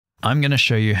I'm going to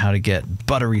show you how to get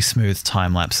buttery smooth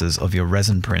time lapses of your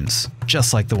resin prints,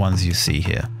 just like the ones you see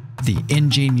here. The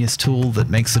ingenious tool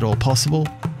that makes it all possible,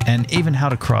 and even how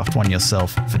to craft one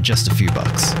yourself for just a few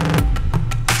bucks.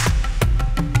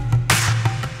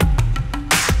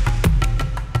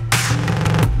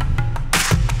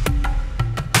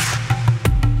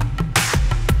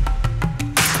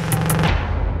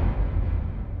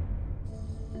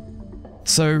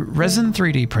 So resin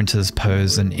 3D printers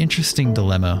pose an interesting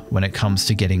dilemma when it comes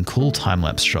to getting cool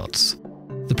time-lapse shots.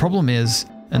 The problem is,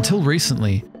 until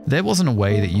recently, there wasn't a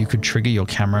way that you could trigger your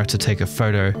camera to take a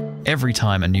photo every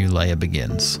time a new layer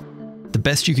begins. The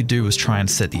best you could do was try and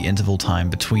set the interval time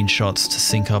between shots to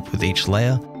sync up with each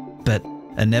layer, but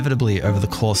inevitably over the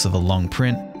course of a long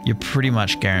print, you're pretty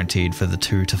much guaranteed for the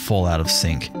two to fall out of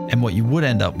sync, and what you would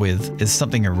end up with is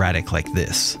something erratic like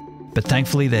this. But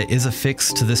thankfully there is a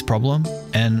fix to this problem,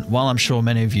 and while I'm sure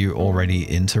many of you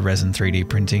already into resin 3D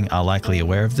printing are likely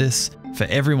aware of this, for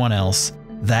everyone else,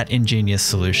 that ingenious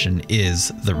solution is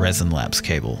the Resinlapse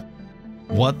cable.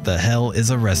 What the hell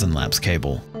is a Resinlapse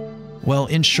cable? Well,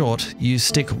 in short, you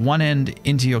stick one end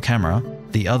into your camera,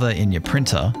 the other in your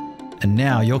printer, and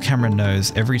now your camera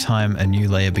knows every time a new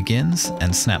layer begins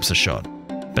and snaps a shot.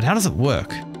 But how does it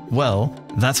work? Well,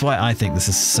 that's why I think this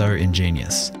is so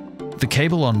ingenious. The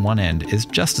cable on one end is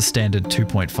just a standard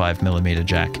 2.5mm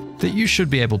jack that you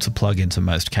should be able to plug into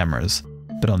most cameras.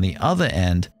 But on the other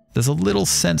end, there's a little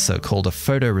sensor called a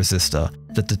photoresistor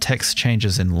that detects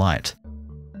changes in light.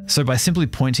 So by simply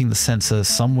pointing the sensor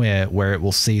somewhere where it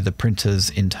will see the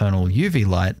printer's internal UV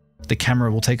light, the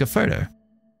camera will take a photo.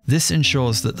 This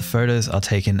ensures that the photos are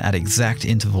taken at exact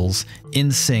intervals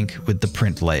in sync with the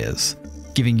print layers,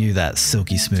 giving you that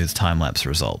silky smooth time-lapse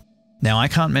result. Now, I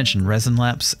can't mention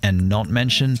Resinlapse and not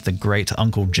mention the great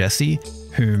Uncle Jessy,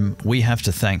 whom we have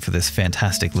to thank for this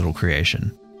fantastic little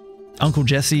creation. Uncle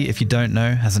Jessy, if you don't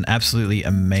know, has an absolutely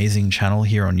amazing channel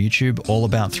here on YouTube all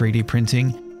about 3D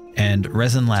printing, and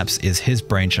Resinlapse is his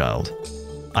brainchild.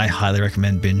 I highly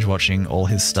recommend binge watching all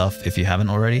his stuff if you haven't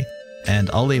already,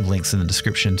 and I'll leave links in the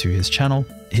description to his channel,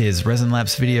 his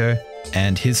Resinlapse video,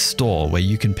 and his store where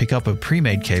you can pick up a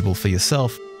pre-made cable for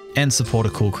yourself and support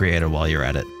a cool creator while you're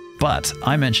at it. But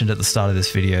I mentioned at the start of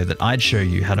this video that I'd show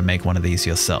you how to make one of these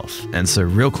yourself. And so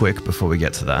real quick before we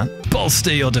get to that,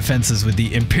 bolster your defenses with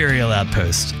the Imperial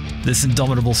Outpost. This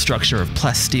indomitable structure of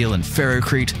plasteel and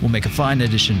ferrocrete will make a fine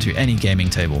addition to any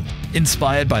gaming table.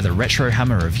 Inspired by the retro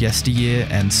hammer of yesteryear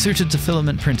and suited to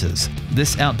filament printers,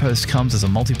 this outpost comes as a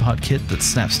multi-part kit that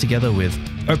snaps together with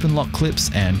open lock clips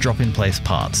and drop-in-place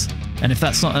parts. And if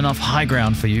that's not enough high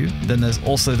ground for you, then there's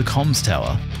also the comms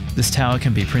tower. This tower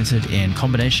can be printed in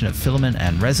combination of filament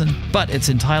and resin, but it's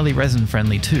entirely resin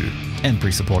friendly too, and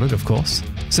pre-supported of course.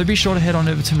 So be sure to head on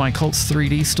over to my Cults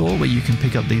 3D store where you can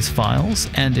pick up these files,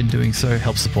 and in doing so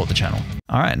help support the channel.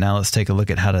 Alright, now let's take a look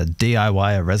at how to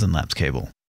DIY a Resinlapse cable.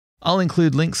 I'll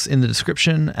include links in the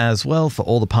description as well for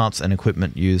all the parts and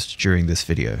equipment used during this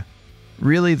video.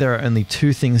 Really, there are only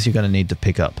two things you're going to need to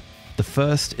pick up. The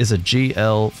first is a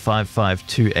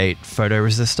GL5528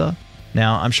 photoresistor.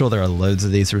 Now, I'm sure there are loads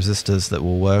of these resistors that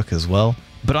will work as well,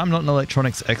 but I'm not an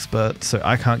electronics expert, so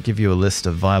I can't give you a list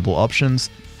of viable options.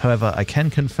 However, I can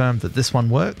confirm that this one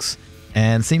works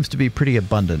and seems to be pretty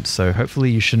abundant, so hopefully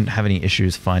you shouldn't have any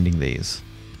issues finding these.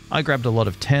 I grabbed a lot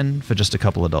of 10 for just a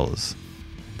couple of dollars.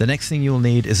 The next thing you'll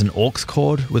need is an aux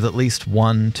cord with at least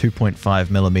one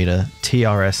 2.5mm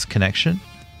TRS connection.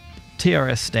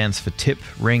 TRS stands for tip,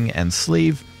 ring, and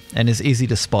sleeve, and is easy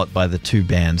to spot by the two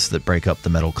bands that break up the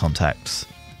metal contacts.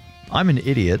 I'm an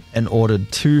idiot and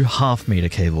ordered 2 half-meter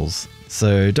cables,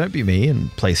 so don't be me and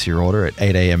place your order at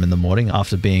 8 AM in the morning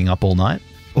after being up all night.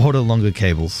 Order longer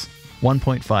cables.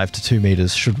 1.5 to 2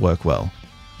 meters should work well.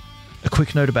 A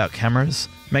quick note about cameras: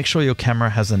 make sure your camera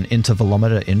has an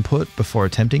intervalometer input before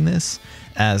attempting this,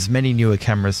 as many newer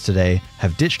cameras today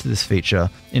have ditched this feature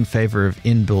in favor of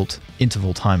inbuilt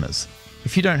interval timers.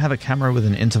 If you don't have a camera with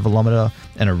an intervalometer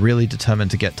and are really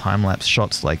determined to get time-lapse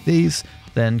shots like these,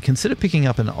 then consider picking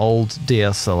up an old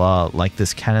DSLR like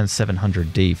this Canon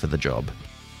 700D for the job.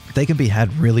 They can be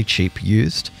had really cheap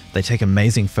used, they take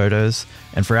amazing photos,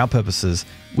 and for our purposes,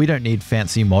 we don't need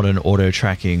fancy modern auto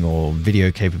tracking or video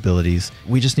capabilities,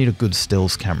 we just need a good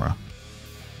stills camera.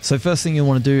 So first thing you'll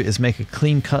want to do is make a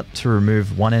clean cut to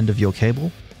remove one end of your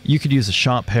cable. You could use a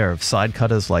sharp pair of side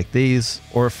cutters like these,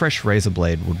 or a fresh razor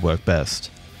blade would work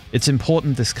best. It's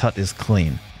important this cut is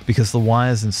clean, because the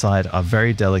wires inside are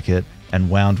very delicate and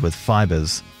wound with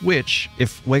fibers, which,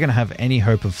 if we're going to have any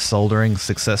hope of soldering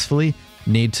successfully,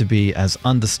 need to be as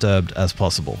undisturbed as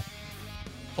possible.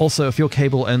 Also, if your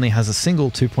cable only has a single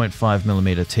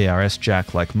 2.5mm TRS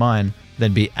jack like mine,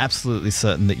 then be absolutely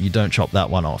certain that you don't chop that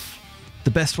one off.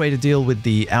 The best way to deal with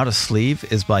the outer sleeve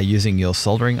is by using your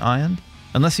soldering iron.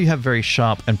 Unless you have very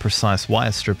sharp and precise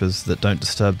wire strippers that don't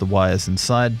disturb the wires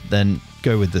inside, then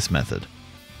go with this method.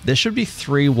 There should be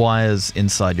 3 wires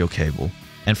inside your cable,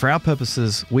 and for our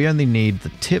purposes, we only need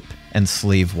the tip and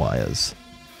sleeve wires.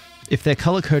 If they're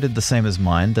color-coded the same as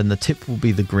mine, then the tip will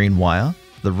be the green wire,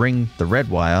 the ring the red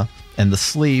wire, and the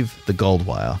sleeve the gold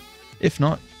wire. If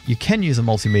not, you can use a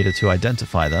multimeter to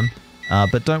identify them,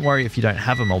 but don't worry if you don't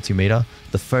have a multimeter.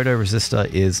 The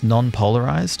photoresistor is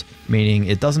non-polarized, meaning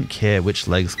it doesn't care which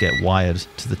legs get wired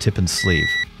to the tip and sleeve.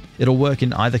 It'll work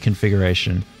in either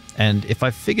configuration, and if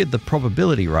I figured the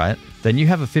probability right, then you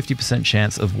have a 50%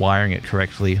 chance of wiring it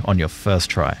correctly on your first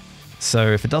try. So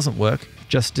if it doesn't work,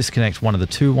 just disconnect one of the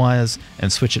 2 wires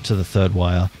and switch it to the 3rd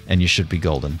wire, and you should be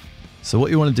golden. So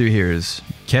what you want to do here is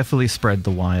carefully spread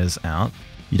the wires out.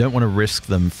 You don't want to risk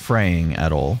them fraying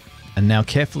at all. And now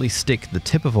carefully stick the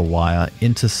tip of a wire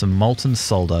into some molten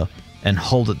solder and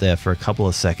hold it there for a couple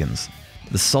of seconds.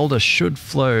 The solder should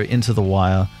flow into the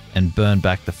wire and burn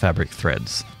back the fabric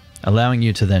threads, allowing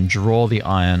you to then draw the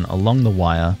iron along the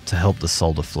wire to help the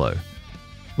solder flow.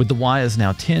 With the wires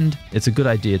now tinned, it's a good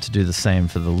idea to do the same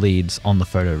for the leads on the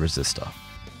photoresistor.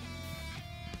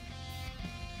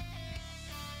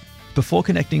 Before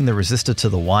connecting the resistor to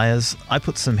the wires, I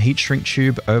put some heat shrink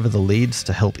tube over the leads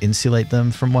to help insulate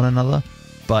them from one another,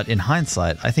 but in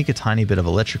hindsight, I think a tiny bit of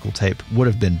electrical tape would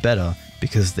have been better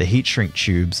because the heat shrink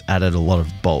tubes added a lot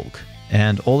of bulk.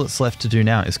 And all that's left to do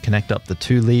now is connect up the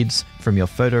 2 leads from your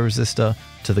photoresistor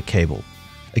to the cable.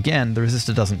 Again, the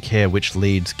resistor doesn't care which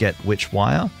leads get which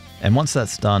wire, and once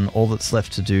that's done, all that's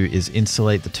left to do is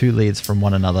insulate the 2 leads from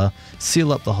one another,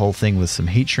 seal up the whole thing with some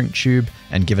heat shrink tube,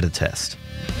 and give it a test.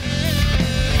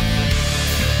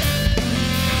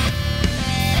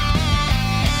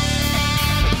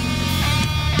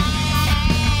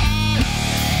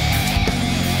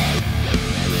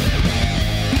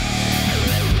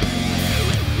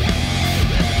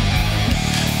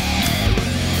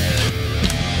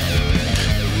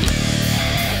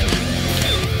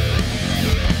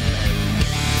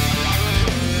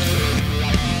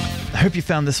 I hope you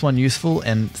found this one useful,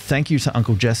 and thank you to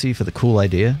Uncle Jessy for the cool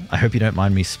idea. I hope you don't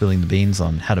mind me spilling the beans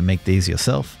on how to make these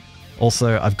yourself.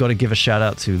 Also, I've got to give a shout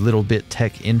out to Little Bit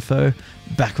Tech Info.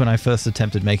 Back when I first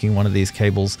attempted making one of these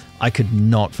cables, I could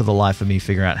not for the life of me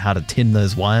figure out how to tin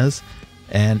those wires,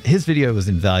 and his video was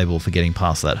invaluable for getting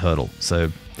past that hurdle.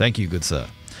 So thank you, good sir.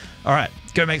 All right,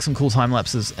 go make some cool time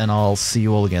lapses, and I'll see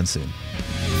you all again soon.